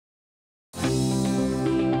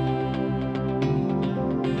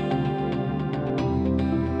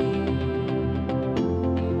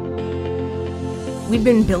We've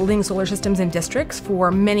been building solar systems in districts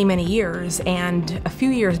for many, many years, and a few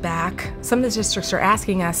years back, some of the districts are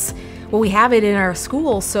asking us, well, we have it in our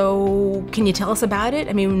school, so can you tell us about it?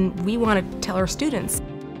 I mean, we want to tell our students.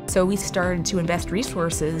 So we started to invest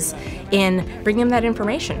resources in bringing them that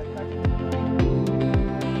information.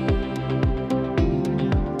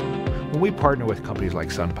 When we partner with companies like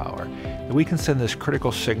SunPower, we can send this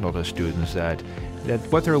critical signal to students that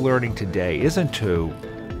what they're learning today isn't to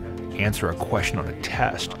answer a question on a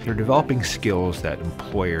test. They're developing skills that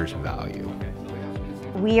employers value.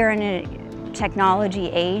 We are in a technology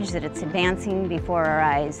age that it's advancing before our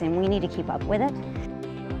eyes, and we need to keep up with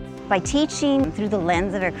it. By teaching through the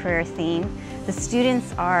lens of a career theme, the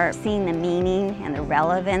students are seeing the meaning and the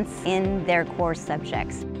relevance in their core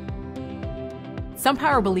subjects.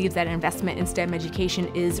 SunPower believes that an investment in STEM education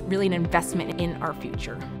is really an investment in our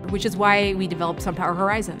future, which is why we developed SunPower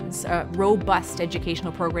Horizons, a robust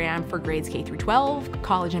educational program for grades K through 12,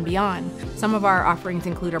 college and beyond. Some of our offerings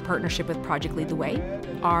include our partnership with Project Lead the Way,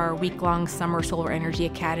 our week-long Summer Solar Energy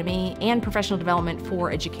Academy, and professional development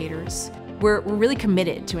for educators. We're really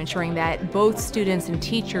committed to ensuring that both students and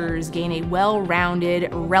teachers gain a well-rounded,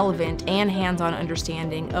 relevant, and hands-on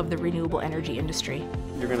understanding of the renewable energy industry.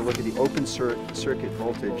 You're going to look at the open circuit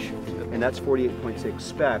voltage, and that's 48.6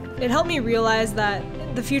 spec. It helped me realize that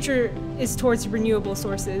the future is towards renewable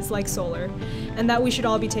sources like solar, and that we should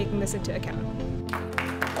all be taking this into account.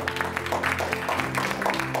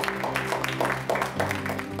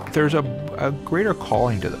 There's a greater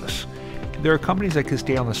calling to this. There are companies that can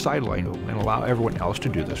stay on the sideline and allow everyone else to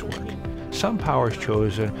do this work. SunPower has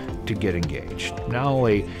chosen to get engaged, not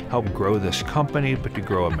only help grow this company, but to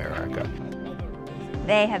grow America.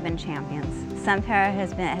 They have been champions.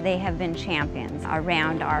 SunPower they have been champions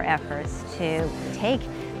around our efforts to take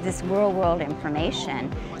this real-world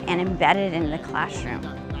information and embed it in the classroom.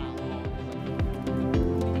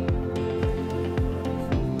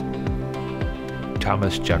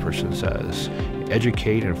 Thomas Jefferson says,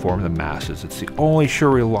 educate and inform the masses. It's the only sure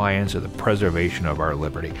reliance of the preservation of our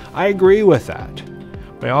liberty. I agree with that,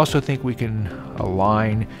 but I also think we can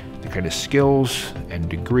align the kind of skills and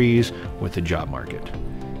degrees with the job market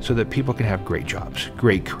so that people can have great jobs,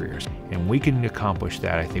 great careers. And we can accomplish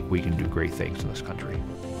that. I think we can do great things in this country.